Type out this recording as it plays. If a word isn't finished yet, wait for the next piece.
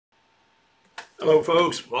Hello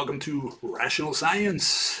folks, welcome to Rational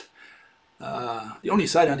Science, the only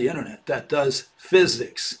site on the internet that does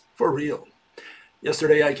physics for real.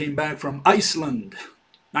 Yesterday I came back from Iceland.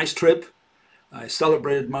 Nice trip. I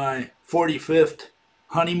celebrated my 45th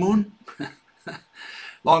honeymoon.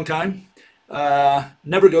 Long time.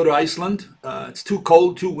 Never go to Iceland. It's too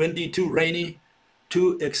cold, too windy, too rainy,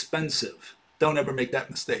 too expensive. Don't ever make that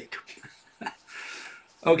mistake.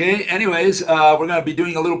 Okay, anyways, we're going to be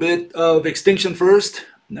doing a little bit of extinction first,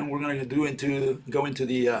 and then we're going to go into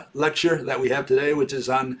the lecture that we have today, which is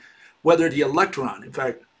on whether the electron, in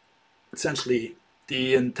fact, essentially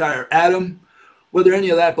the entire atom, whether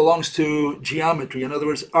any of that belongs to geometry. In other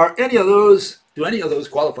words, do any of those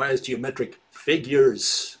qualify as geometric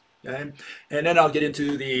figures? Okay, and then I'll get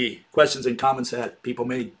into the questions and comments that people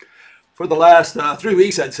made for the last 3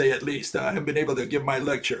 weeks, I'd say at least. I haven't been able to give my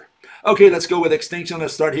lecture. Okay, let's go with extinction.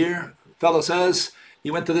 Let's start here. Fellow says he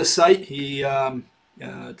went to this site. He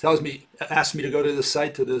asked me to go to this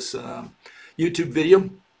site, to this YouTube video.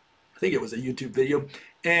 I think it was a YouTube video.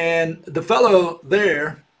 And the fellow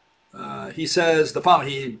there, he says the following.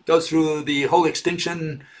 He goes through the whole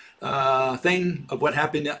extinction thing of what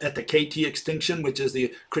happened at the KT extinction, which is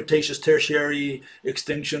the Cretaceous Tertiary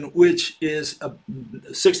extinction, which is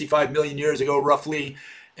 65 million years ago, roughly.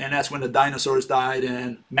 And that's when the dinosaurs died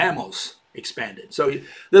and mammals expanded. So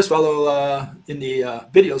this fellow in the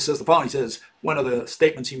video says the following. He says, one of the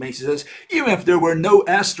statements he makes, he says, even if there were no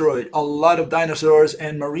asteroid, a lot of dinosaurs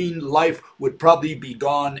and marine life would probably be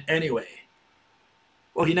gone anyway.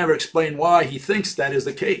 Well, he never explained why he thinks that is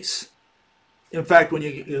the case. In fact, when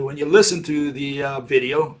you listen to the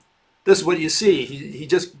video, this is what you see. He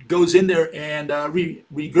just goes in there and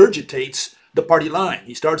regurgitates the party line.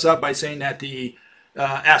 He starts out by saying that the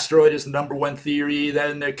asteroid is the #1 theory.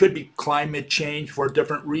 Then there could be climate change for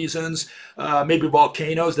different reasons. Maybe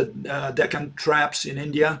volcanoes, the Deccan traps in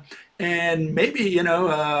India, and maybe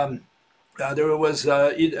there was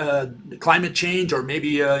climate change, or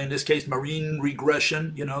maybe in this case marine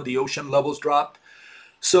regression. The ocean levels dropped.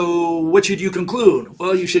 So what should you conclude?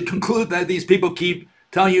 Well, you should conclude that these people keep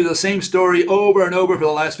telling you the same story over and over for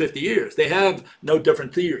the last 50 years. They have no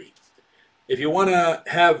different theory. If you want to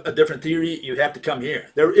have a different theory, you have to come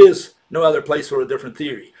here. There is no other place for a different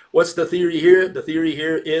theory. What's the theory here? The theory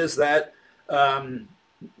here is that the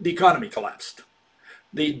economy collapsed.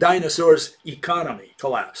 The dinosaurs' economy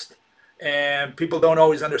collapsed. And people don't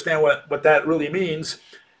always understand what that really means.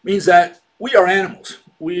 It means that we are animals.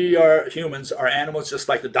 We are humans, are animals, just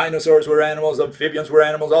like the dinosaurs were animals, the amphibians were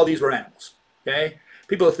animals, all these were animals. Okay?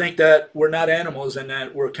 People think that we're not animals and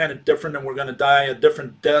that we're kind of different and we're going to die a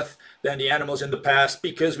different death than the animals in the past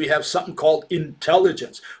because we have something called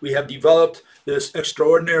intelligence. We have developed this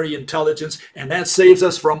extraordinary intelligence, and that saves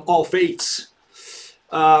us from all fates.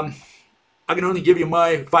 I can only give you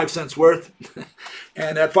my 5 cents worth,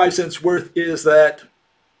 and that 5 cents worth is that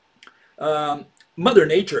Mother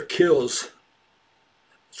Nature kills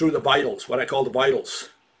through the vitals, what I call the vitals.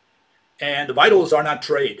 And the vitals are not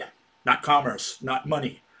trade, not commerce, not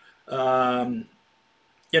money. Not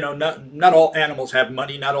all animals have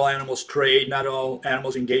money, not all animals trade, not all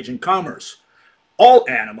animals engage in commerce. All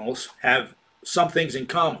animals have some things in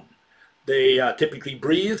common. They typically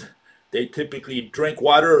breathe, they typically drink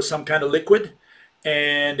water or some kind of liquid,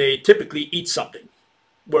 and they typically eat something,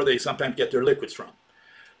 where they sometimes get their liquids from.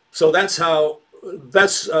 So that's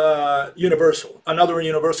universal. Another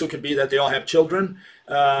universal could be that they all have children,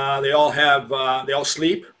 they all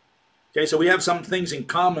sleep. Okay, so we have some things in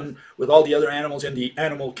common with all the other animals in the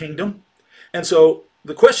animal kingdom. And so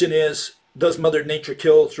the question is, does Mother Nature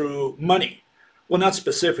kill through money? Well, not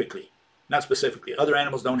specifically. Not specifically. Other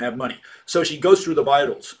animals don't have money. So she goes through the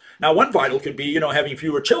vitals. Now, one vital could be, having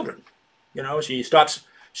fewer children. She stops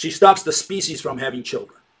the species from having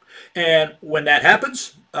children. And when that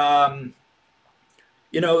happens, what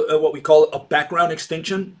we call a background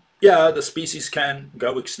extinction, yeah, the species can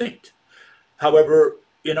go extinct. However,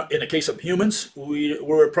 in the case of humans,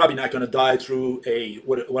 we're probably not going to die through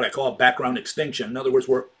what I call a background extinction. In other words,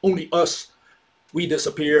 we're only us, we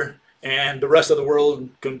disappear, and the rest of the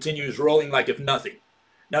world continues rolling like if nothing.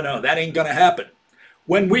 No, that ain't going to happen.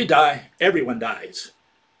 When we die, everyone dies.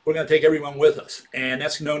 We're going to take everyone with us, and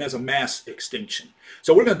that's known as a mass extinction.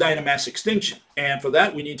 So we're going to die in a mass extinction, and for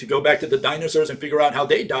that we need to go back to the dinosaurs and figure out how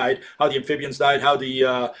they died, how the amphibians died, how the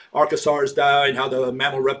archosaurs died, how the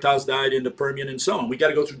mammal reptiles died in the Permian, and so on. We got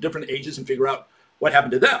to go through different ages and figure out what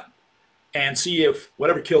happened to them, and see if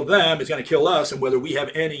whatever killed them is going to kill us, and whether we have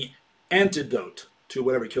any antidote to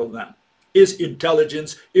whatever killed them. Is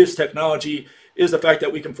intelligence, is technology, is the fact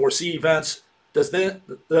that we can foresee events Does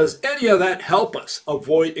any of that help us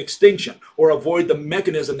avoid extinction or avoid the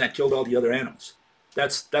mechanism that killed all the other animals?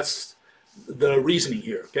 That's the reasoning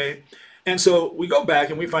here, okay? And so we go back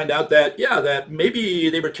and we find out that, yeah, that maybe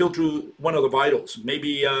they were killed through one of the vitals.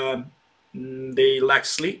 Maybe they lacked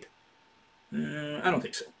sleep. I don't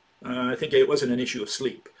think so. I think it wasn't an issue of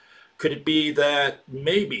sleep. Could it be that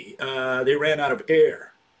maybe they ran out of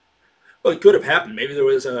air? Well, it could have happened. Maybe there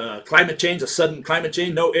was a climate change, a sudden climate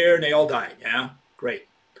change, no air, and they all died. Yeah, great.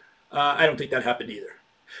 I don't think that happened either.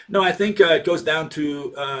 No, I think it goes down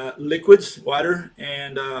to liquids, water,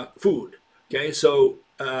 and food. Okay, so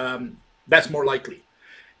that's more likely.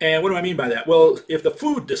 And what do I mean by that? Well, if the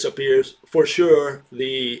food disappears, for sure,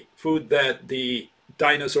 the food that the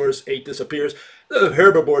dinosaurs ate disappears, the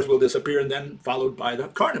herbivores will disappear, and then followed by the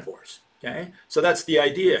carnivores. Okay, so that's the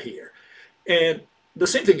idea here. And the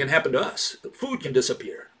same thing can happen to us. Food can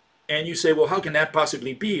disappear. And you say, well, how can that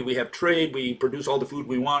possibly be? We have trade, we produce all the food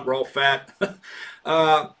we want, we're all fat.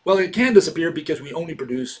 Well, it can disappear because we only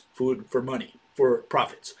produce food for money, for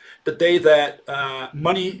profits. The day that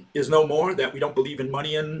money is no more, that we don't believe in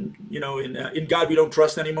money and, in God we don't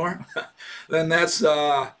trust anymore, then that's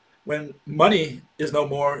when money is no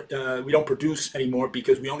more, we don't produce anymore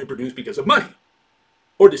because we only produce because of money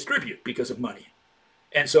or distribute because of money.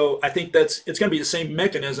 And so I think it's going to be the same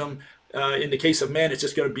mechanism. In the case of man, it's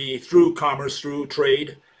just going to be through commerce, through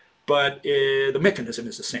trade, but the mechanism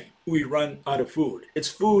is the same. We run out of food. It's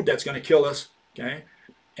food that's going to kill us, okay?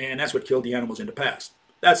 And that's what killed the animals in the past.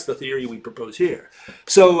 That's the theory we propose here.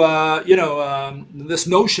 So, this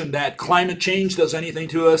notion that climate change does anything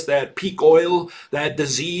to us, that peak oil, that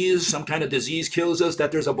disease, some kind of disease kills us,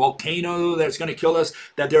 that there's a volcano that's going to kill us,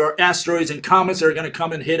 that there are asteroids and comets that are going to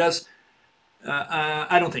come and hit us,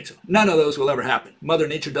 I don't think so. None of those will ever happen. Mother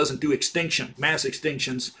Nature doesn't do extinction, mass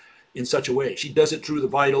extinctions in such a way. She does it through the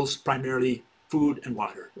vitals, primarily food and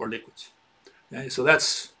water or liquids. Okay, so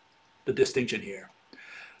that's the distinction here.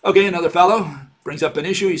 Okay, another fellow brings up an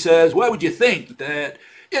issue. He says, why would you think that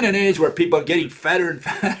in an age where people are getting fatter and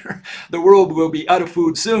fatter, the world will be out of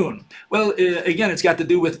food soon? Well, again, it's got to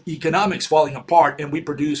do with economics falling apart, and we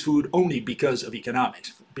produce food only because of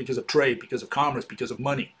economics, because of trade, because of commerce, because of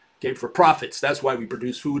money. Okay, for profits. That's why we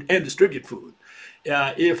produce food and distribute food.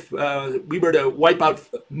 If we were to wipe out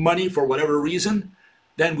money for whatever reason,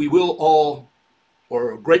 then we will all,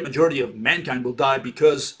 or a great majority of mankind will die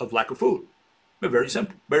because of lack of food. Very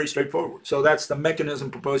simple, very straightforward. So that's the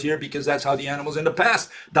mechanism proposed here, because that's how the animals in the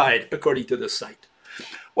past died, according to this site.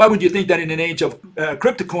 Why would you think that in an age of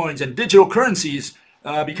crypto coins and digital currencies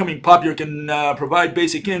becoming popular can provide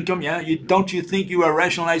basic income? Yeah, don't you think you are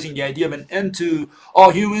rationalizing the idea of an end to all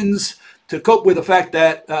humans to cope with the fact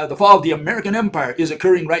that the fall of the American empire is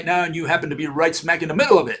occurring right now, and you happen to be right smack in the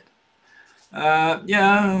middle of it?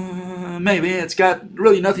 Yeah, maybe. It's got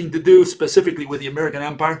really nothing to do specifically with the American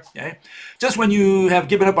empire. Okay? Just when you have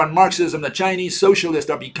given up on Marxism, the Chinese socialists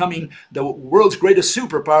are becoming the world's greatest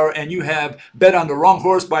superpower, and you have bet on the wrong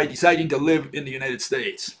horse by deciding to live in the United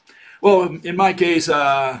States. Well, in my case,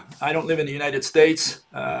 I don't live in the United States.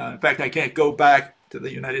 In fact, I can't go back to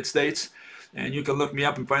the United States, and you can look me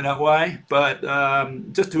up and find out why. But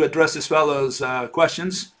just to address this fellow's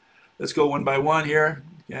questions, let's go one by one here.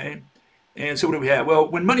 Okay. And so what do we have? Well,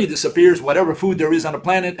 when money disappears, whatever food there is on the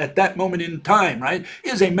planet at that moment in time, right,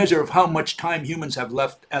 is a measure of how much time humans have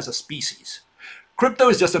left as a species. Crypto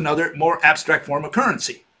is just another more abstract form of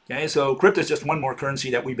currency. Okay, so crypto is just one more currency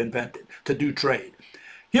that we've invented to do trade.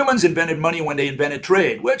 Humans invented money when they invented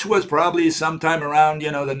trade, which was probably sometime around,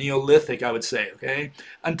 the Neolithic, I would say, okay?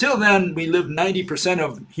 Until then, we lived 90%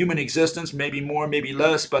 of human existence, maybe more, maybe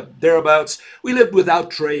less, but thereabouts. We lived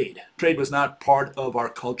without trade. Trade was not part of our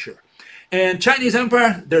culture. And Chinese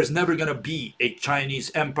empire, there's never going to be a Chinese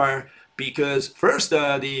empire because first,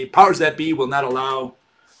 the powers that be will not allow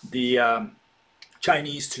the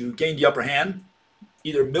Chinese to gain the upper hand,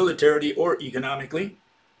 either militarily or economically.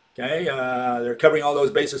 Okay, they're covering all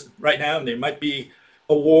those bases right now, and there might be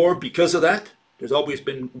a war because of that. There's always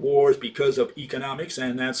been wars because of economics,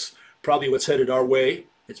 and that's probably what's headed our way.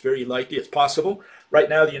 It's very likely, it's possible. Right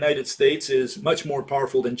now, the United States is much more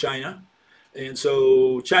powerful than China. And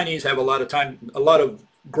so Chinese have a lot of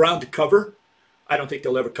ground to cover. I don't think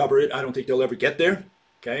they'll ever cover it. I don't think they'll ever get there.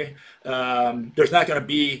 Okay, there's not going to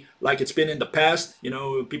be like it's been in the past.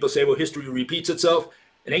 People say, well, history repeats itself.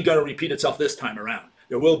 It ain't going to repeat itself this time around.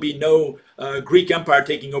 There will be no Greek Empire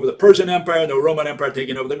taking over the Persian Empire, no Roman Empire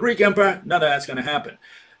taking over the Greek Empire. None of that's going to happen.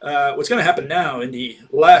 What's going to happen now in the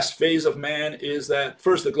last phase of man is that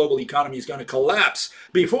first the global economy is going to collapse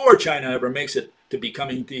before China ever makes it to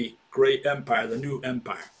becoming the great empire, the new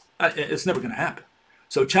empire. It's never going to happen.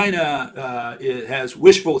 So China it has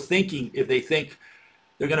wishful thinking if they think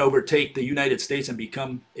they're going to overtake the United States and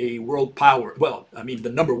become a world power. Well, I mean, the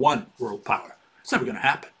 #1 world power. It's never going to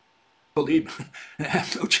happen. Believe me, it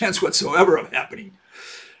has no chance whatsoever of happening.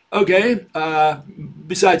 Okay.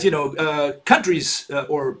 Besides, countries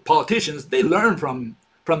or politicians, they learn from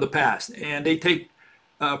the past, and they take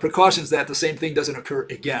precautions that the same thing doesn't occur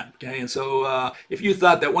again. Okay. And so if you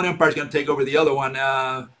thought that one empire is going to take over the other one,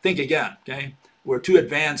 think again. Okay. We're too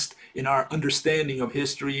advanced in our understanding of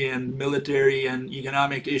history and military and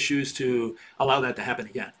economic issues to allow that to happen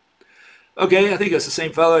again. Okay, I think it's the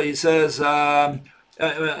same fellow. He says,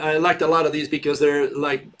 I liked a lot of these because they're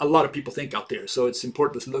like a lot of people think out there. So it's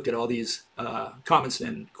important to look at all these comments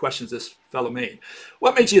and questions this fellow made.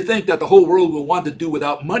 What makes you think that the whole world will want to do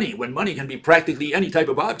without money when money can be practically any type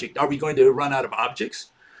of object? Are we going to run out of objects?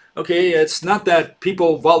 Okay, it's not that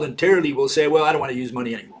people voluntarily will say, well, I don't want to use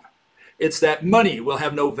money anymore. It's that money will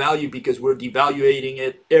have no value because we're devaluating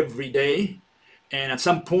it every day. And at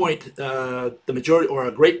some point, the majority or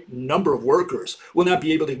a great number of workers will not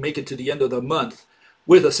be able to make it to the end of the month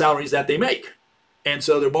with the salaries that they make. And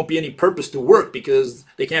so there won't be any purpose to work because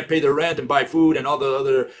they can't pay their rent and buy food and all the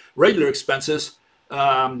other regular expenses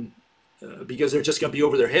because they're just going to be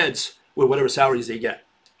over their heads with whatever salaries they get.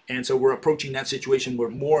 And so we're approaching that situation where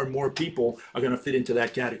more and more people are going to fit into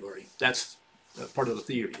that category. That's part of the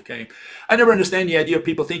theory, okay? I never understand the idea of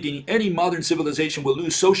people thinking any modern civilization will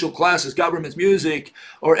lose social classes, governments, music,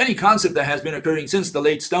 or any concept that has been occurring since the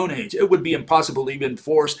late Stone Age. It would be impossible to even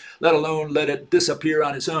force, let alone let it disappear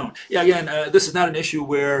on its own. Yeah, again, this is not an issue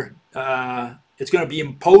where it's going to be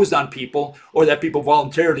imposed on people or that people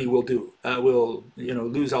voluntarily will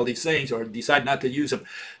lose all these things or decide not to use them.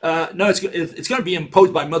 No, it's going to be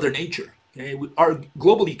imposed by Mother Nature. Okay, our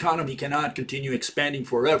global economy cannot continue expanding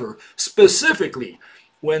forever, specifically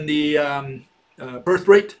when the birth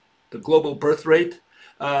rate, the global birth rate,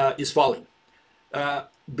 is falling.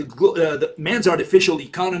 The man's artificial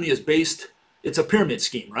economy is based, it's a pyramid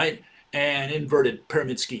scheme, right? An inverted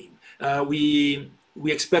pyramid scheme. We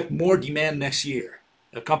expect more demand next year,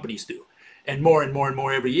 companies do, and more and more and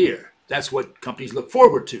more every year. That's what companies look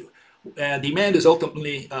forward to. Demand is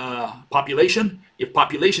ultimately population. If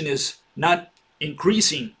population is not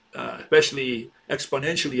increasing, especially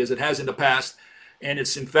exponentially as it has in the past, and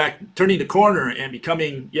it's in fact turning the corner and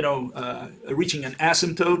becoming, reaching an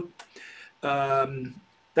asymptote,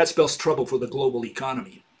 that spells trouble for the global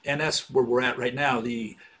economy. And that's where we're at right now.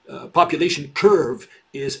 The population curve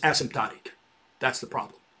is asymptotic. That's the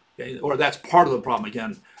problem. Okay? Or that's part of the problem.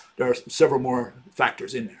 Again, there are several more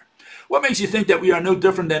factors in there. What makes you think that we are no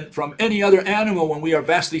different than from any other animal when we are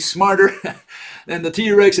vastly smarter than the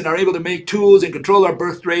T-Rex and are able to make tools and control our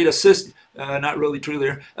birth rate, assist, not really true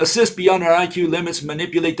there, assist beyond our IQ limits,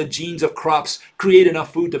 manipulate the genes of crops, create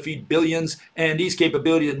enough food to feed billions, and these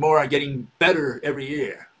capabilities and more are getting better every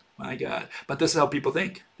year. My God. But this is how people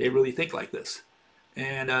think. They really think like this.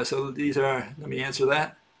 And so these are, let me answer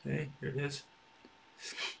that. Okay, here it is.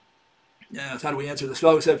 Yes, how do we answer this?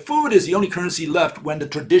 Well, we said food is the only currency left when the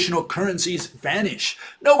traditional currencies vanish.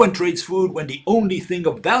 No one trades food when the only thing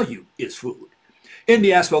of value is food. In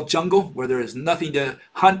the asphalt jungle, where there is nothing to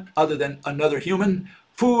hunt other than another human,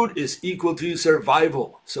 food is equal to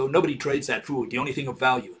survival. So nobody trades that food, the only thing of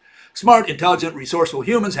value. Smart, intelligent, resourceful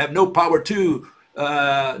humans have no power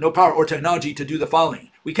or technology to do the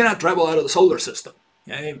following. We cannot travel out of the solar system.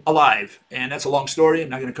 Okay, alive, and that's a long story. I'm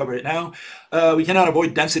not going to cover it now. We cannot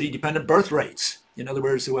avoid density-dependent birth rates. In other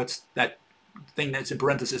words, what's that thing that's in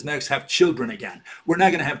parentheses next? Have children again. We're not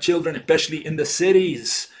going to have children, especially in the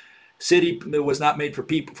cities. City was not made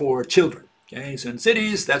for children. Okay, so in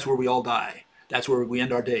cities, that's where we all die. That's where we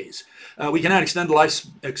end our days. We cannot extend life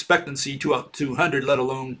expectancy to 200, let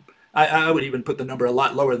alone. I would even put the number a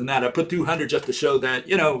lot lower than that. I put 200 just to show that,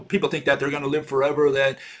 people think that they're going to live forever,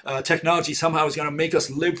 that technology somehow is going to make us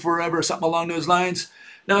live forever, something along those lines.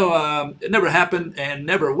 No, it never happened and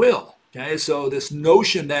never will. Okay, so this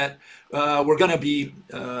notion that we're going to be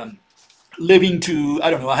living to,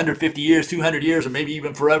 150 years, 200 years, or maybe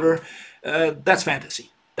even forever, that's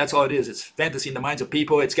fantasy. That's all it is. It's fantasy in the minds of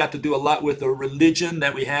people. It's got to do a lot with the religion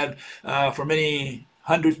that we had for many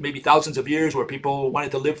hundreds, maybe thousands of years, where people wanted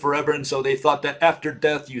to live forever, and so they thought that after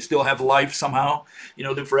death you still have life somehow.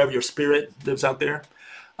 Live forever, your spirit lives out there.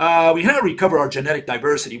 We cannot recover our genetic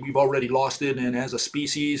diversity. We've already lost it, and as a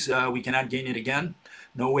species, we cannot gain it again.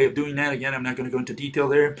 No way of doing that. Again, I'm not going to go into detail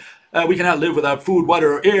there. We cannot live without food,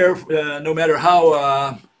 water, or air, no matter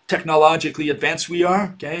how technologically advanced we are.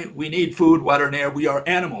 Okay, we need food, water, and air. We are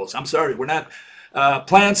animals. I'm sorry, we're not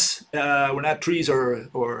plants. We're not trees or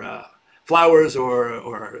flowers or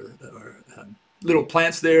little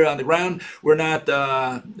plants there on the ground. We're not,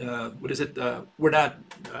 we're not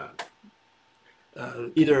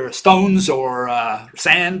either stones or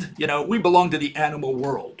sand. We belong to the animal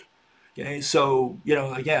world. Okay, so,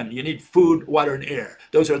 again, you need food, water, and air.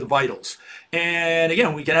 Those are the vitals. And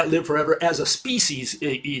again, we cannot live forever as a species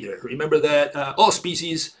either. Remember that all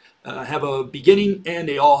species have a beginning and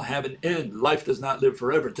they all have an end. Life does not live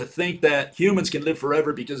forever. To think that humans can live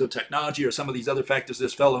forever because of technology or some of these other factors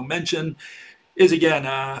this fellow mentioned is, again,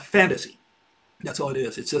 fantasy. That's all it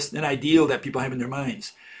is. It's just an ideal that people have in their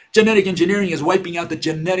minds. Genetic engineering is wiping out the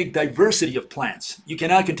genetic diversity of plants. You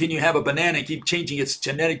cannot continue to have a banana and keep changing its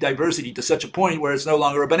genetic diversity to such a point where it's no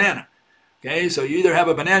longer a banana. Okay, so you either have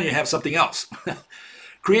a banana or you have something else.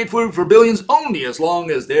 Create food for billions only as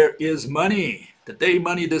long as there is money. The day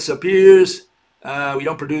money disappears, we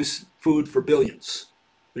don't produce food for billions.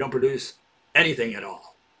 We don't produce anything at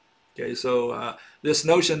all. Okay, so this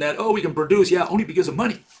notion that, oh, we can produce, yeah, only because of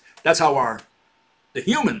money. That's how the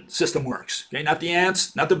human system works. Okay, not the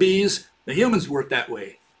ants, not the bees. The humans work that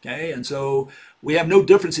way. Okay, and so we have no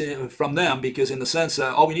difference from them because in the sense,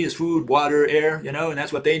 all we need is food, water, air, and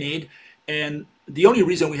that's what they need. And the only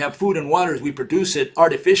reason we have food and water is we produce it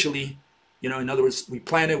artificially. In other words, we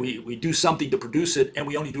plant it, we do something to produce it, and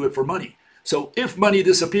we only do it for money. So if money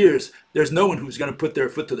disappears, there's no one who's going to put their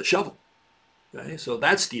foot to the shovel. Okay, so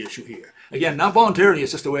that's the issue here. Again, not voluntarily,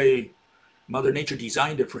 it's just the way Mother Nature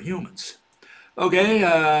designed it for humans. Okay,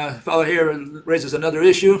 fellow here raises another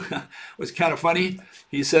issue. It was kind of funny.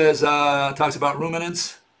 He says, talks about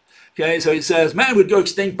ruminants. Okay, so he says, man would go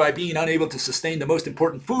extinct by being unable to sustain the most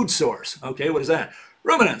important food source. Okay, what is that?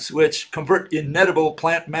 Ruminants, which convert inedible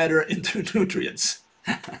plant matter into nutrients.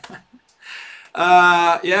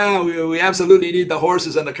 Yeah, we absolutely need the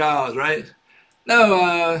horses and the cows, right?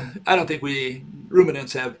 No, I don't think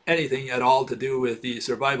ruminants have anything at all to do with the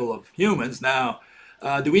survival of humans. Now,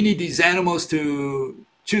 do we need these animals to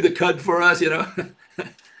chew the cud for us? Again,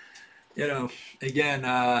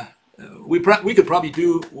 we could probably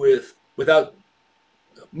do without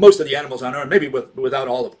most of the animals on Earth, maybe without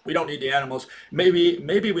all of them. We don't need the animals. Maybe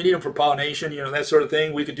we need them for pollination, that sort of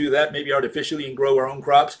thing. We could do that maybe artificially and grow our own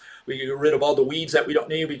crops. We could get rid of all the weeds that we don't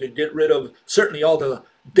need. We could get rid of certainly all the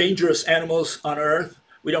dangerous animals on Earth.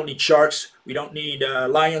 We don't need sharks. We don't need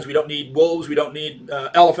lions. We don't need wolves. We don't need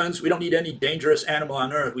elephants. We don't need any dangerous animal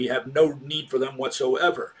on Earth. We have no need for them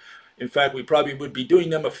whatsoever. In fact, we probably would be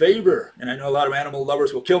doing them a favor, and I know a lot of animal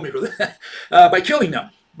lovers will kill me for that, by killing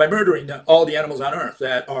them, by murdering all the animals on Earth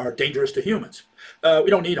that are dangerous to humans.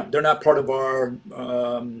 We don't need them. They're not part of our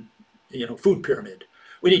food pyramid.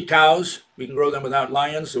 We need cows. We can grow them without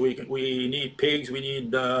lions. So we need pigs. We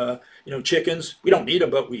need chickens. We don't need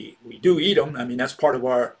them, but we do eat them. I mean, that's part of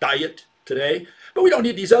our diet today. But we don't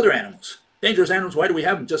need these other animals. Dangerous animals. Why do we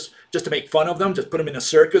have them? Just to make fun of them? Just put them in a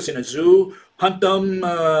circus, in a zoo, hunt them,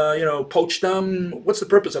 poach them? What's the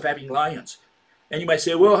purpose of having lions? And you might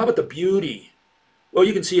say, well, how about the beauty? Well,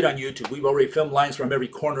 you can see it on YouTube. We've already filmed lions from every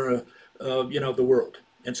corner of the world.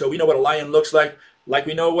 And so we know what a lion looks like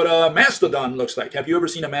we know what a mastodon looks like. Have you ever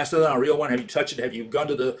seen a mastodon, a real one? Have you touched it? Have you gone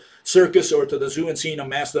to the circus or to the zoo and seen a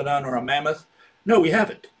mastodon or a mammoth? No, we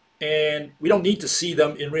haven't. And we don't need to see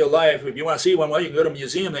them in real life. If you want to see one, well, you can go to a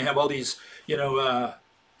museum. They have all these,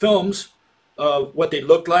 films of what they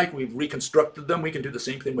look like. We've reconstructed them. We can do the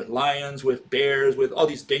same thing with lions, with bears, with all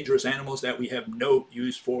these dangerous animals that we have no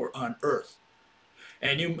use for on Earth.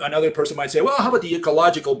 And another person might say, well, how about the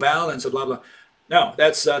ecological balance of blah, blah. No,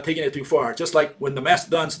 that's taking it too far. Just like when the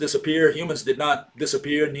mastodons disappear, humans did not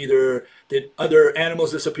disappear, neither did other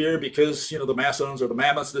animals disappear because, the mastodons or the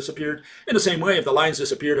mammoths disappeared. In the same way, if the lions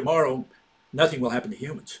disappear tomorrow, nothing will happen to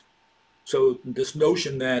humans. So this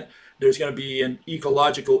notion that there's going to be an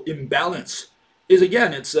ecological imbalance is,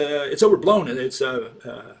 again, it's overblown. It's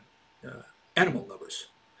animal lovers.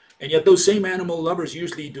 And yet those same animal lovers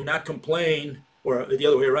usually do not complain, or the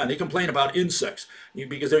other way around. They complain about insects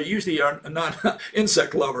because they usually are not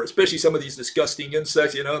insect lovers, especially some of these disgusting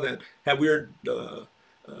insects, that have weird,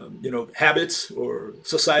 habits or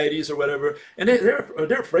societies or whatever. And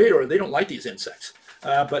they're afraid or they don't like these insects.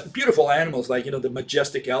 But beautiful animals like, the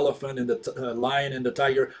majestic elephant and the lion and the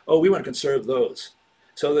tiger, oh, we want to conserve those.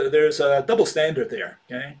 So there's a double standard there,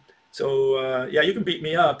 okay? So, yeah, you can beat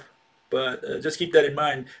me up. But just keep that in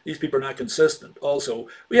mind. These people are not consistent. Also,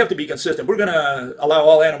 we have to be consistent. We're going to allow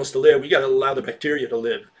all animals to live. We got to allow the bacteria to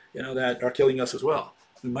live, that are killing us as well.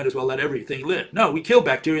 We might as well let everything live. No, we kill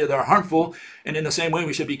bacteria that are harmful. And in the same way,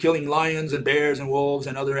 we should be killing lions and bears and wolves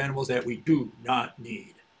and other animals that we do not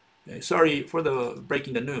need. Okay? Sorry for the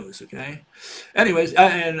breaking the news, okay? Anyways,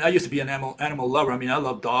 and I used to be an animal lover. I mean, I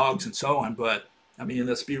love dogs and so on, but I mean,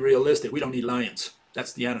 let's be realistic. We don't need lions.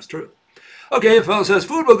 That's the honest truth. Okay, a fellow says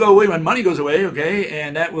food will go away when money goes away, okay,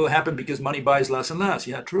 and that will happen because money buys less and less.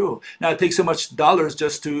 Yeah, true. Now, it takes so much dollars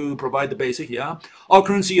just to provide the basic, yeah. All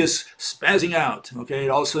currency is spazzing out, okay. It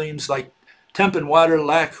all seems like temp and water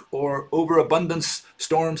lack or overabundance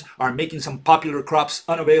storms are making some popular crops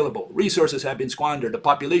unavailable. Resources have been squandered. The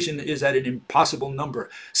population is at an impossible number.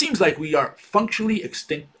 Seems like we are functionally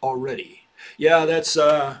extinct already. Yeah, that's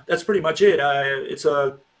pretty much it. It's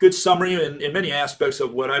a good summary in many aspects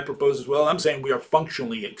of what I propose as well. I'm saying we are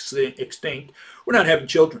functionally extinct. We're not having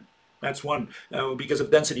children. That's one, because of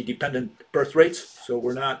density-dependent birth rates. So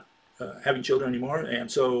we're not having children anymore, and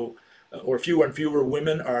so, or fewer and fewer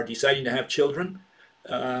women are deciding to have children,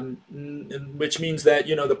 which means that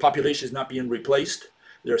the population is not being replaced.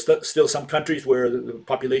 There are still some countries where the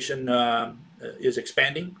population is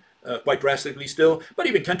expanding. Quite drastically still, but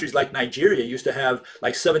even countries like Nigeria used to have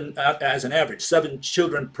like seven, as an average, 7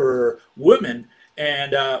 children per woman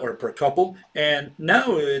and or per couple, and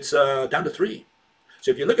now it's down to 3.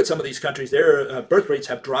 So if you look at some of these countries, their birth rates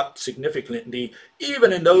have dropped significantly,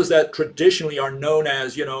 even in those that traditionally are known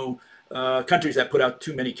as countries that put out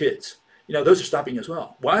too many kids. Those are stopping as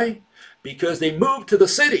well. Why? Because they moved to the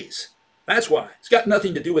cities. That's why. It's got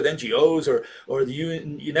nothing to do with NGOs or the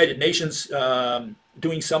United Nations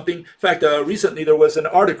doing something. In fact, recently there was an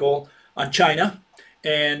article on China,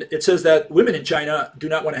 and it says that women in China do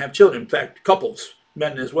not want to have children. In fact, couples,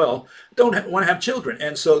 men as well, don't want to have children.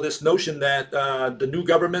 And so this notion that the new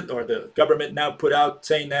government, or the government now put out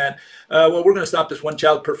saying that, well, we're going to stop this 1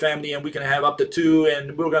 child per family, and we can have up to 2,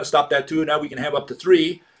 and we're going to stop that 2, now we can have up to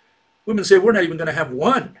 3. Women say, we're not even going to have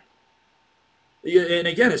 1. And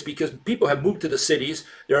again, it's because people have moved to the cities.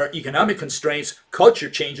 There are economic constraints, culture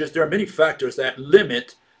changes. There are many factors that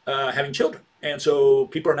limit having children. And so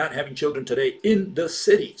people are not having children today in the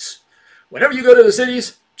cities. Whenever you go to the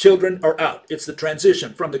cities, children are out. It's the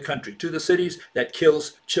transition from the country to the cities that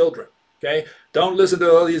kills children. Okay? Don't listen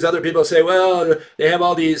to all these other people say, well, they have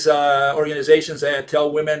all these organizations that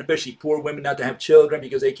tell women, especially poor women, not to have children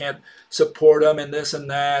because they can't support them and this and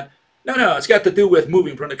that. No, it's got to do with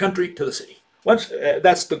moving from the country to the city.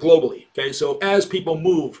 That's the globally. Okay, so as people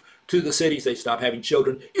move to the cities, they stop having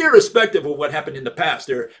children, irrespective of what happened in the past.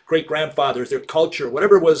 Their great-grandfathers, their culture,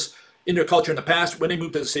 whatever was in their culture in the past, when they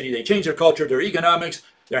moved to the city, they changed their culture, their economics,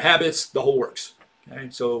 their habits, the whole works. Okay,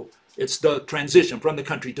 so it's the transition from the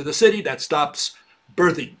country to the city that stops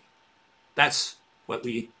birthing. That's what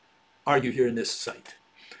we argue here in this site.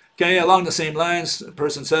 Okay, along the same lines, a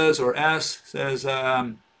person says or asks, says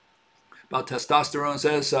about testosterone,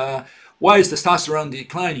 says, why is testosterone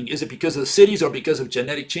declining? Is it because of the cities or because of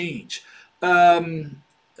genetic change?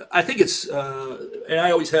 I think it's, and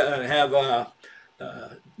I always have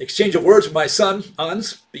exchange of words with my son,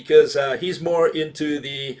 Hans, because he's more into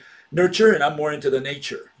the nurture and I'm more into the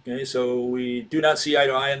nature. Okay, so we do not see eye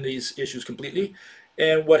to eye on these issues completely.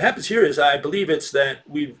 And what happens here is I believe it's that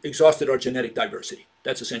we've exhausted our genetic diversity.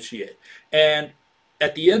 That's essentially it. And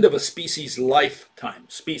at the end of a species lifetime,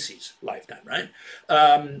 right?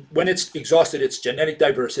 When it's exhausted its genetic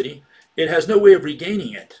diversity, it has no way of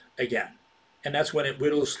regaining it again. And that's when it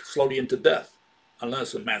whittles slowly into death,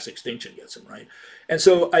 unless a mass extinction gets them, right? And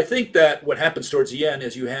so I think that what happens towards the end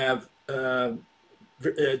is you have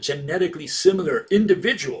genetically similar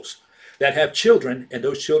individuals that have children, and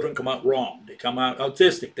those children come out wrong. They come out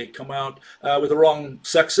autistic. They come out with the wrong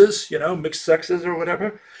sexes, mixed sexes or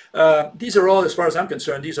whatever. These are all, as far as I'm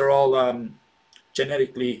concerned, these are all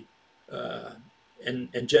genetically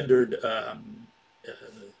engendered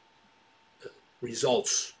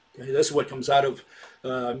results. Okay? That's what comes out of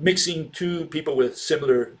mixing 2 people with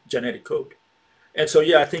similar genetic code. And so,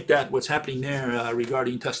 yeah, I think that what's happening there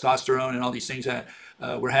regarding testosterone and all these things that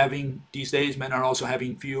we're having these days, men are also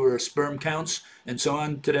having fewer sperm counts and so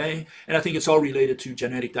on today. And I think it's all related to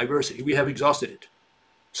genetic diversity. We have exhausted it.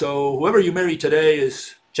 So whoever you marry today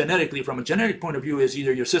is genetically, from a genetic point of view, is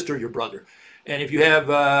either your sister or your brother. And if you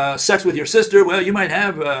have sex with your sister, well, you might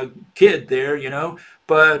have a kid there,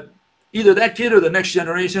 but either that kid or the next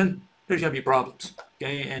generation, there's going to be problems.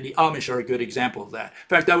 Okay? And the Amish are a good example of that. In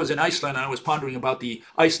fact, I was in Iceland and I was pondering about the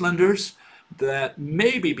Icelanders, that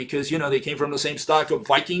maybe because, they came from the same stock of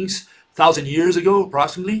Vikings 1,000 years ago,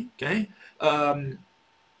 approximately, okay?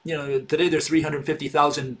 Today there's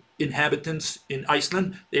 350,000 inhabitants in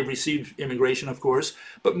Iceland. They've received immigration, of course,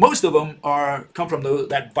 but most of them come from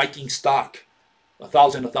that Viking stock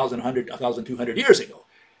 1,000, 1,100, 1,200 years ago.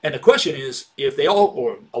 And the question is, if they all,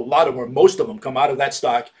 or a lot of them, or most of them come out of that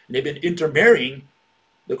stock, and they've been intermarrying,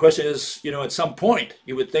 the question is, at some point,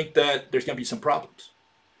 you would think that there's going to be some problems.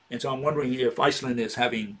 And so I'm wondering if Iceland is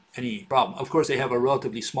having any problem. Of course, they have a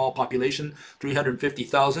relatively small population,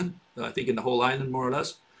 350,000, I think, in the whole island, more or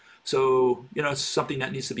less. So, you know, it's something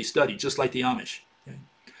that needs to be studied, just like the Amish.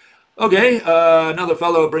 Okay, another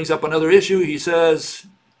fellow brings up another issue. He says,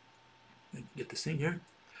 get this thing here.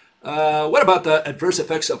 What about the adverse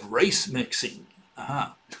effects of race mixing?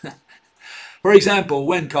 For example,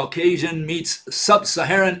 when Caucasian meets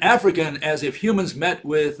sub-Saharan African, as if humans met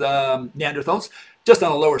with Neanderthals, just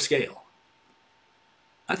on a lower scale.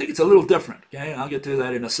 I think it's a little different, okay? I'll get to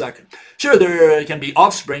that in a second. Sure, there can be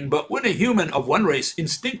offspring, but wouldn't a human of one race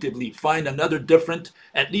instinctively find another different,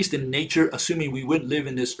 at least in nature, assuming we would live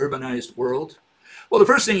in this urbanized world? Well, the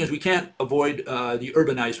first thing is we can't avoid the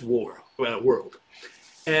urbanized world.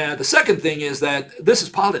 And the second thing is that this is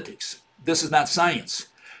politics. This is not science.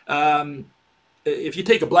 If you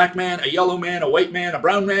take a black man, a yellow man, a white man, a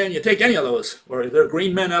brown man, you take any of those, or there are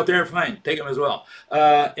green men out there, fine, take them as well.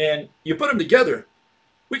 And you put them together,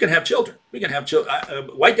 we can have children. We can have children. A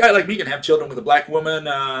white guy like me can have children with a black woman.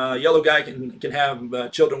 A yellow guy can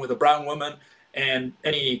have children with a brown woman, and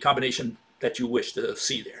any combination that you wish to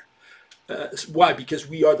see there. Why? Because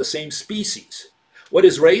we are the same species. What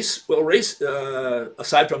is race? Well, race,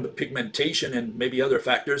 aside from the pigmentation and maybe other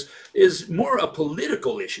factors, is more a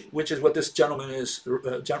political issue, which is what this gentleman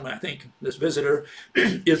I think, this visitor,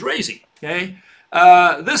 is raising. Okay,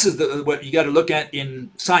 this is what you got to look at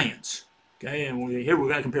in science. Okay, and here we're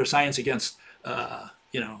going to compare science against,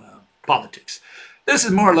 politics. This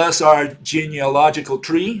is more or less our genealogical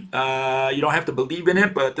tree. You don't have to believe in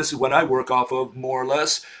it, but this is what I work off of, more or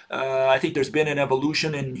less. I think there's been an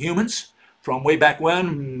evolution in humans from way back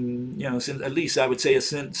when, you know, since, at least I would say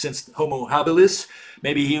since Homo habilis.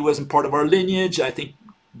 Maybe he wasn't part of our lineage. I think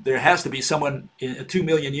there has to be someone 2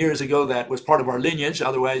 million years ago that was part of our lineage.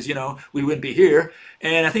 Otherwise, you know, we wouldn't be here.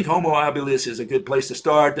 And I think Homo habilis is a good place to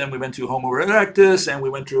start. Then we went to Homo erectus, and we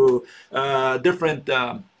went through different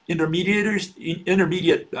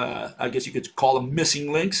intermediate, I guess you could call them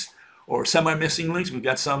missing links or semi-missing links. We've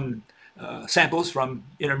got some samples from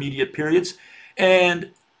intermediate periods. And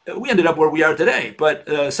we ended up where we are today.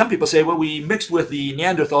 But some people say, well, we mixed with the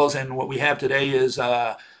Neanderthals, and what we have today is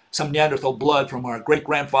some Neanderthal blood from our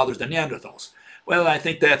great-grandfathers, the Neanderthals. Well, I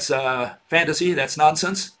think that's fantasy. That's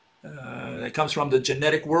nonsense. That comes from the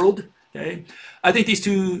genetic world. Okay? I think these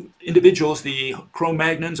two individuals, the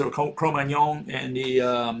Cro-Magnons or Cro-Magnon and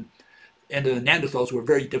the Neanderthals, were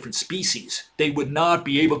very different species. They would not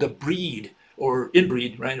be able to breed or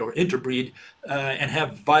inbreed, right, or interbreed and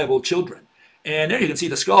have viable children. And there you can see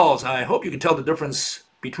the skulls. I hope you can tell the difference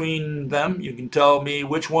between them. You can tell me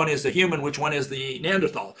which one is the human, which one is the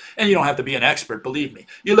Neanderthal. And you don't have to be an expert, believe me.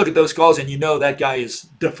 You look at those skulls and you know that guy is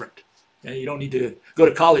different. And you don't need to go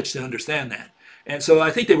to college to understand that. And so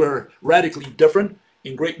I think they were radically different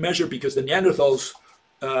in great measure because the Neanderthals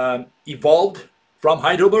evolved from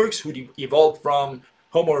Heidelbergs, who evolved from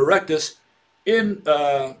Homo erectus in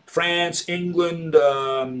France, England,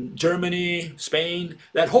 Germany, Spain.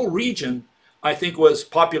 That whole region, I think, was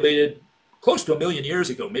populated close to 1 million years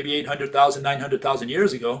ago, maybe 800,000, 900,000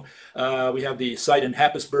 years ago. We have the site in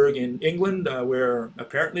Happisburgh in England where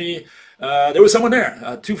apparently there was someone there,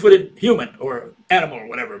 a 2-footed human or animal or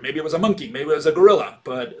whatever. Maybe it was a monkey, maybe it was a gorilla,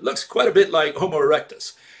 but it looks quite a bit like Homo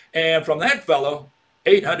erectus. And from that fellow,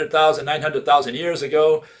 800,000, 900,000 years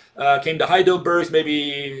ago, came the Heidelbergs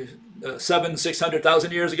maybe 700,000,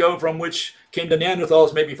 600,000 years ago, from which came the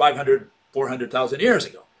Neanderthals maybe 500,000, 400,000 years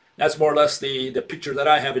ago. That's more or less the picture that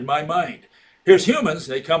I have in my mind. Here's humans.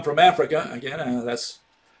 They come from Africa. Again, that's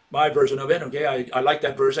my version of it. Okay, I like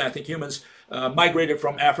that version. I think humans migrated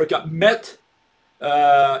from Africa, met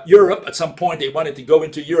Europe. At some point, they wanted to go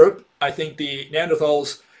into Europe. I think the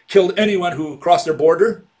Neanderthals killed anyone who crossed their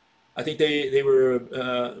border. I think they were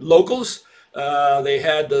locals. They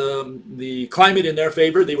had the climate in their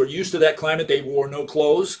favor. They were used to that climate. They wore no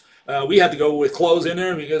clothes. We had to go with clothes in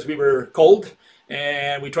there because we were cold.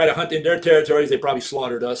 And we tried to hunt in their territories. They probably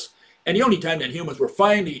slaughtered us. And the only time that humans were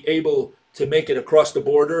finally able to make it across the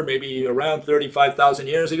border, maybe around 35,000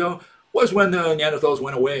 years ago, was when the Neanderthals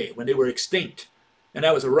went away, when they were extinct. And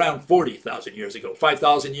that was around 40,000 years ago,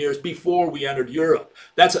 5,000 years before we entered Europe.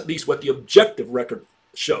 That's at least what the objective record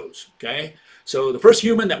shows. Okay, so the first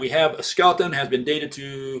human that we have, a skeleton, has been dated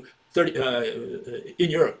to in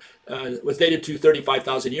Europe, was dated to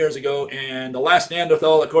 35,000 years ago, and the last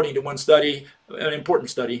Neanderthal, according to one study, an important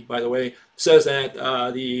study, by the way, says that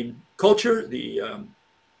the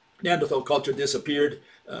Neanderthal culture disappeared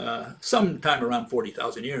sometime around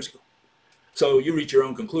 40,000 years ago. So you reach your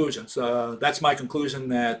own conclusions. That's my conclusion,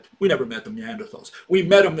 that we never met the Neanderthals. We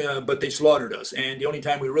met them, but they slaughtered us. And the only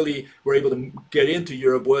time we really were able to get into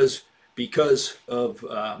Europe was because of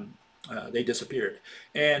they disappeared.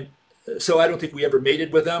 And so I don't think we ever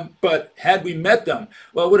mated with them. But had we met them,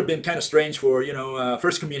 well, it would have been kind of strange for,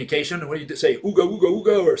 first communication. What do you say, ooga, ooga,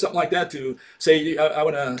 ooga, or something like that, to say, I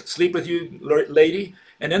want to sleep with you, lady.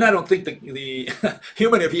 And then I don't think the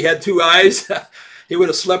human, if he had two eyes, he would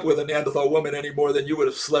have slept with a Neanderthal woman any more than you would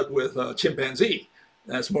have slept with a chimpanzee.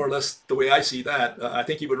 That's more or less the way I see that. I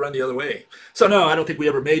think he would run the other way. So no, I don't think we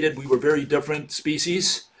ever mated. We were very different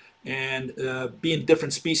species. And being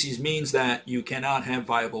different species means that you cannot have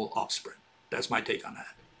viable offspring. That's my take on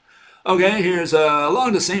that. Okay, here's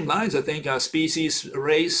along the same lines, I think, species,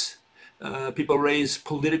 race. People raise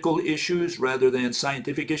political issues rather than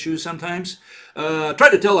scientific issues sometimes. Try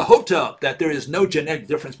to tell a Hotep that there is no genetic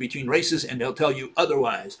difference between races, and they'll tell you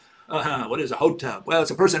otherwise. What is a Hotep? Well,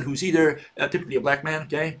 it's a person who's either typically a black man,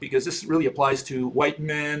 okay, because this really applies to white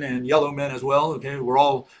men and yellow men as well, okay. We're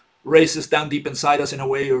all racist down deep inside us in a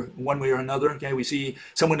way, or one way or another, okay. We see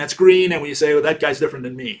someone that's green and we say, well, that guy's different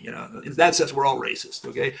than me, in that sense we're all racist,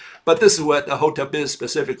 okay. But this is what a Hotep is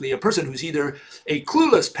specifically: a person who's either a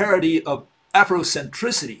clueless parody of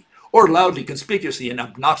Afrocentricity or loudly, conspicuously, and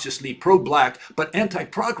obnoxiously pro-black but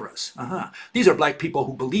anti-progress. These are black people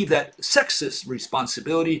who believe that sexist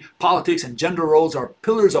responsibility, politics, and gender roles are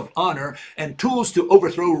pillars of honor and tools to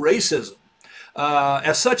overthrow racism.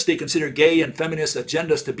 As such, they consider gay and feminist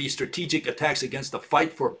agendas to be strategic attacks against the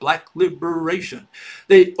fight for black liberation.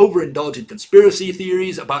 They overindulge in conspiracy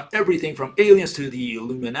theories about everything from aliens to the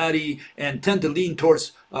Illuminati, and tend to lean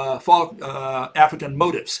towards African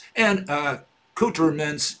motives and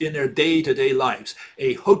accoutrements in their day-to-day lives.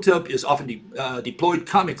 A Hotep is often deployed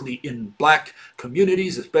comically in black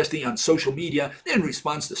communities, especially on social media, in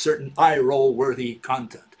response to certain eye-roll worthy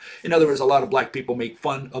content. In other words, a lot of black people make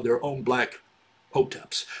fun of their own black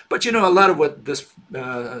Hoteps. But a lot of what this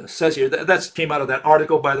says here, that came out of that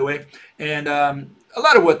article, by the way, and a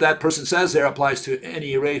lot of what that person says there applies to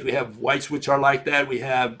any race. We have whites which are like that. We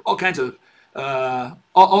have all kinds of,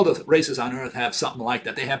 all the races on earth have something like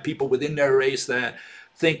that. They have people within their race that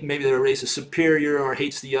think maybe their race is superior or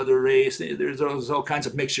hates the other race. There's all kinds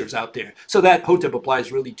of mixtures out there. So that Hotep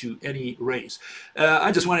applies really to any race.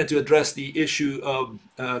 I just wanted to address the issue of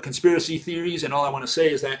conspiracy theories, and all I want to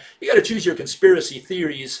say is that you got to choose your conspiracy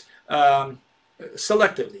theories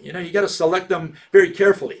selectively. You got to select them very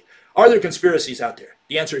carefully. Are there conspiracies out there?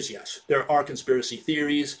 The answer is yes. There are conspiracy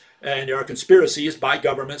theories, and there are conspiracies by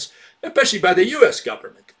governments, especially by the U.S.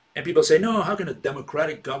 government. And people say, no, how can a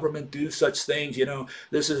democratic government do such things?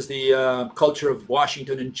 This is the culture of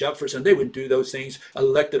Washington and Jefferson. They wouldn't do those things,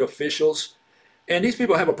 elected officials. And these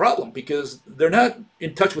people have a problem because they're not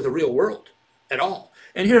in touch with the real world at all.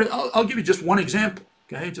 And here, I'll give you just one example,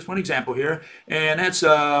 okay? Just one example here. And that's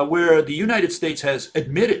where the United States has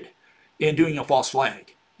admitted in doing a false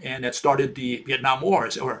flag. And that started the Vietnam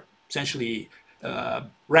Wars, or essentially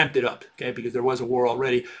ramped it up, okay, because there was a war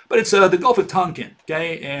already. But it's the Gulf of Tonkin,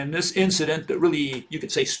 okay, and this incident that really, you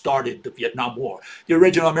could say, started the Vietnam War. The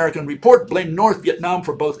original American report blamed North Vietnam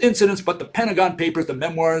for both incidents, but the Pentagon Papers, the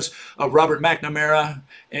memoirs of Robert McNamara,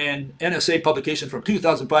 and NSA publication from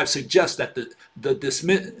 2005 suggest that the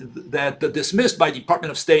dismissed by Department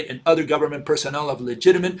of State and other government personnel of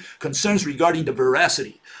legitimate concerns regarding the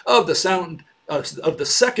veracity of the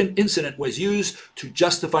second incident was used to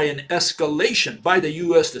justify an escalation by the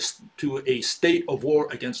U.S. to a state of war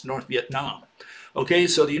against North Vietnam. Okay,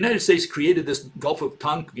 so the United States created this Gulf of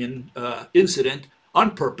Tonkin incident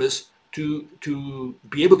on purpose to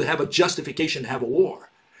be able to have a justification to have a war.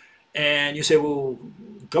 And you say, well,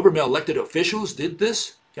 government elected officials did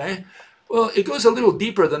this? Okay, well, it goes a little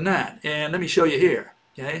deeper than that. And let me show you here.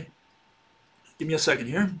 Okay, give me a second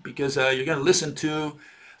here, because you're going to listen to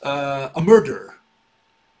a murderer,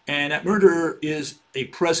 and that murderer is a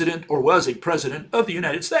president, or was a president, of the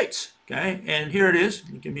United States. Okay, and here it is.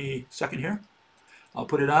 Give me a second here. I'll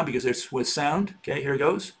put it on because it's with sound. Okay, here it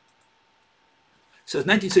goes. It says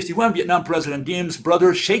 1961, Vietnam President Diem's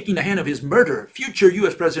brother shaking the hand of his murderer, future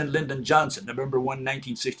U.S. President Lyndon Johnson. November 1,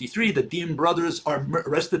 1963, the Diem brothers are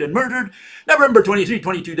arrested and murdered. November 23,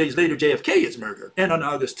 22 days later, JFK is murdered. And on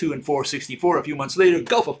August 2 and 4, 64, a few months later,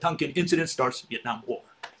 Gulf of Tonkin incident starts Vietnam War.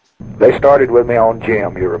 They started with me on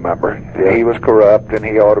Jim, you remember. He was corrupt and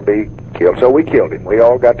he ought to be killed. So we killed him. We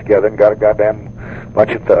all got together and got a goddamn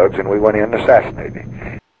bunch of thugs, and we went in and assassinated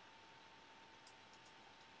him.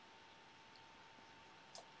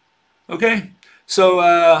 Okay,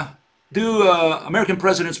 so do American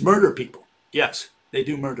presidents murder people? Yes, they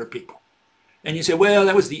do murder people. And you say, well,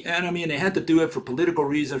 that was the enemy and they had to do it for political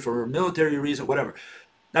reason, for military reason, whatever.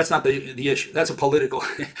 That's not the issue. That's a political.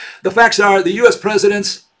 The facts are the U.S.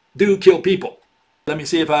 presidents do kill people. Let me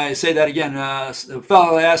see if I say that again. A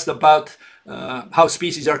fellow asked about how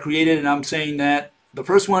species are created, and I'm saying that the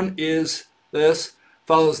first one is this.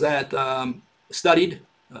 Fellows that studied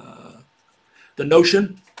the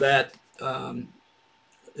notion that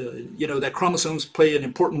that chromosomes play an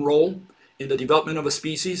important role in the development of a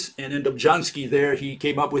species, and in Dobzhansky there he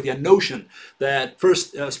came up with a notion that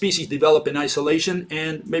first species develop in isolation,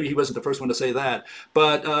 and maybe he wasn't the first one to say that,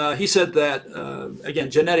 but he said that again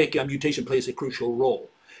genetic mutation plays a crucial role.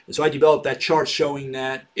 And so I developed that chart showing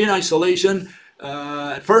that in isolation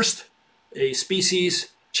at first a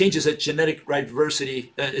species changes its genetic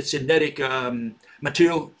diversity, its genetic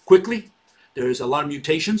material quickly. There's a lot of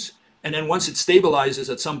mutations. And then once it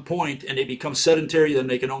stabilizes at some point and they become sedentary, then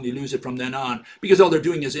they can only lose it from then on, because all they're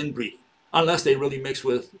doing is inbreeding, unless they really mix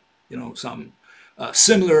with, some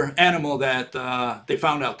similar animal that they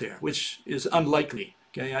found out there, which is unlikely.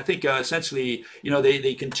 Okay, I think essentially,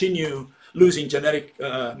 they continue losing genetic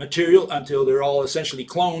material until they're all essentially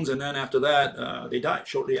clones, and then after that, they die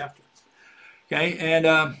shortly after. Okay,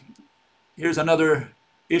 and here's another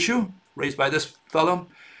issue raised by this fellow.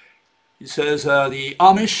 He says the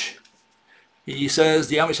Amish. He says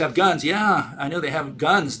the Amish have guns. Yeah, I know they have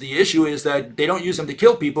guns. The issue is that they don't use them to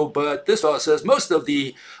kill people, but this fellow says most of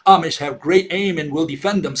the Amish have great aim and will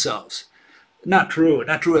defend themselves. Not true.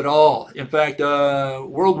 Not true at all. In fact,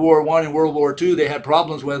 World War I and World War II, they had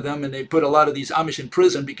problems with them, and they put a lot of these Amish in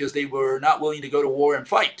prison because they were not willing to go to war and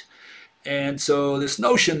fight. And so this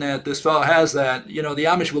notion that this fellow has that, the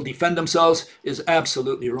Amish will defend themselves is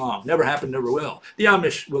absolutely wrong. Never happened, never will. The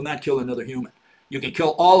Amish will not kill another human. You can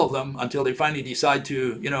kill all of them until they finally decide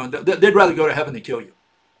to, they'd rather go to heaven than kill you.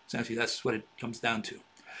 Essentially, that's what it comes down to.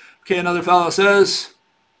 Okay, another fellow says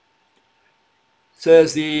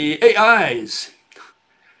the AIs,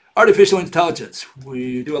 artificial intelligence.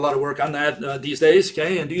 We do a lot of work on that these days,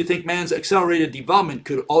 okay? And do you think man's accelerated development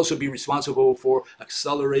could also be responsible for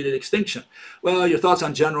accelerated extinction? Well, your thoughts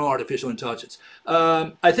on general artificial intelligence.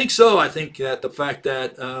 I think so. I think that the fact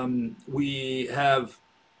that we have,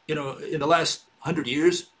 in the last 100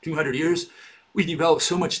 years, 200 years, we developed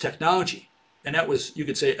so much technology, and that was, you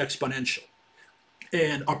could say, exponential.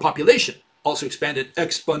 And our population also expanded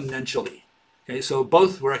exponentially. Okay, so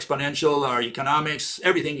both were exponential. Our economics,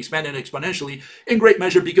 everything expanded exponentially in great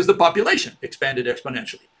measure because the population expanded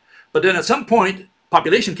exponentially. But then at some point,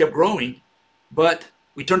 population kept growing, but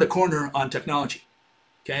we turned a corner on technology,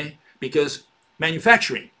 okay? Because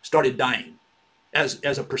manufacturing started dying as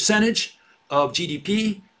a percentage of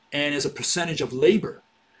GDP and as a percentage of labor.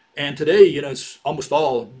 And today, it's almost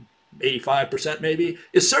all, 85% maybe,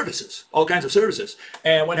 is services, all kinds of services.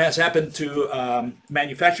 And what has happened to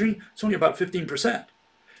manufacturing, it's only about 15%.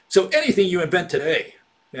 So anything you invent today,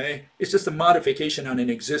 okay, it's just a modification on an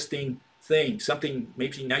existing thing, something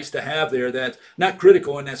maybe nice to have there that's not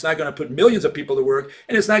critical, and that's not going to put millions of people to work,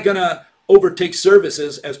 and it's not going to overtake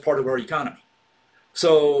services as part of our economy.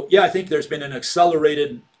 So yeah, I think there's been an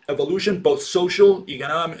accelerated evolution, both social,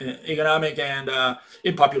 economic, and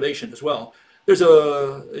in population as well. There's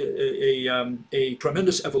a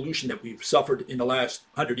tremendous evolution that we've suffered in the last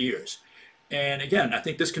 100 years. And again, I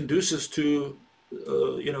think this conduces to,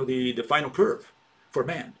 the final curve for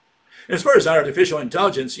man. And as far as artificial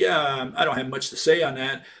intelligence, yeah, I don't have much to say on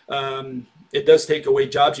that. It does take away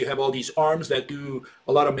jobs. You have all these arms that do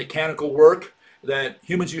a lot of mechanical work that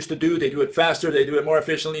humans used to do. They do it faster. They do it more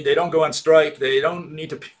efficiently. They don't go on strike. They don't need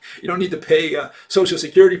to. You don't need to pay Social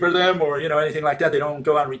Security for them or anything like that. They don't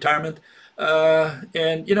go on retirement.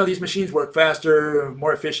 And these machines work faster,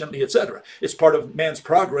 more efficiently, etc. It's part of man's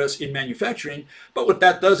progress in manufacturing. But what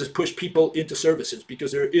that does is push people into services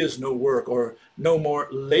because there is no work or no more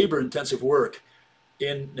labor-intensive work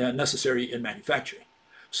necessary in manufacturing.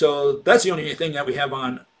 So that's the only thing that we have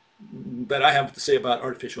that I have to say about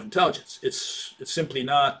artificial intelligence. It's simply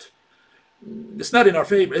not. It's not in our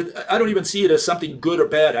favor. I don't even see it as something good or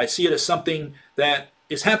bad. I see it as something that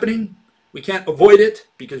is happening. We can't avoid it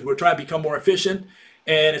because we're trying to become more efficient,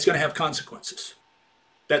 and it's going to have consequences.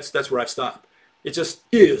 That's where I stop. It just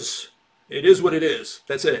is. It is what it is.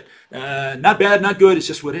 That's it. Not bad, not good. It's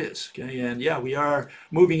just what it is. Okay? And yeah, we are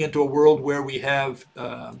moving into a world where we have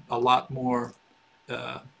a lot more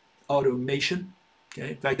automation.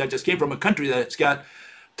 Okay? In fact, I just came from a country that's got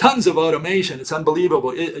tons of automation. It's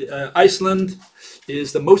unbelievable. Iceland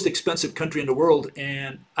is the most expensive country in the world,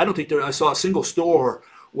 and I don't think I saw a single store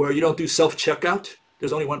where you don't do self-checkout.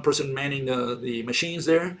 There's only one person manning the machines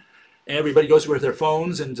there. Everybody goes with their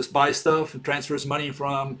phones and just buys stuff and transfers money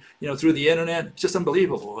from, through the internet. It's just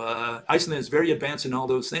unbelievable. Iceland is very advanced in all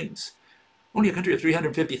those things. Only a country of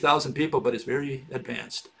 350,000 people, but it's very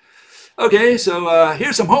advanced. Okay, so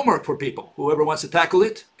here's some homework for people, whoever wants to tackle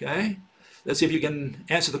it. Okay, let's see if you can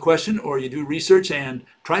answer the question, or you do research and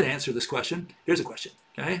try to answer this question. Here's a question.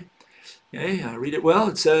 Okay, read it well.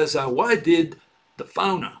 It says, why did the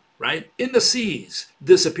fauna, right, in the seas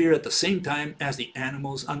disappear at the same time as the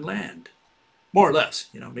animals on land? More or less,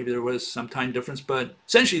 maybe there was some time difference, but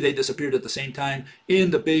essentially they disappeared at the same time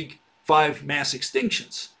in the big 5 mass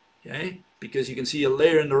extinctions. Okay, because you can see a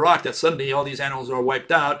layer in the rock that suddenly all these animals are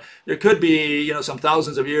wiped out. There could be, some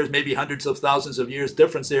thousands of years, maybe hundreds of thousands of years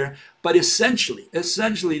difference there, but essentially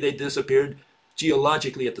they disappeared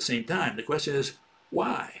geologically at the same time. The question is,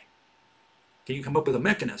 why? Can you come up with a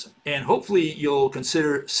mechanism? And hopefully you'll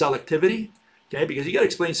consider selectivity, okay, because you got to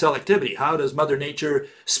explain selectivity. How does Mother Nature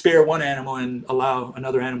spare one animal and allow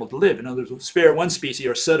another animal to live? In other words, spare one species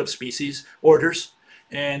or set of species, orders,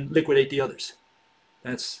 and liquidate the others.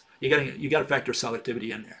 You got to factor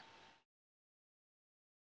selectivity in there.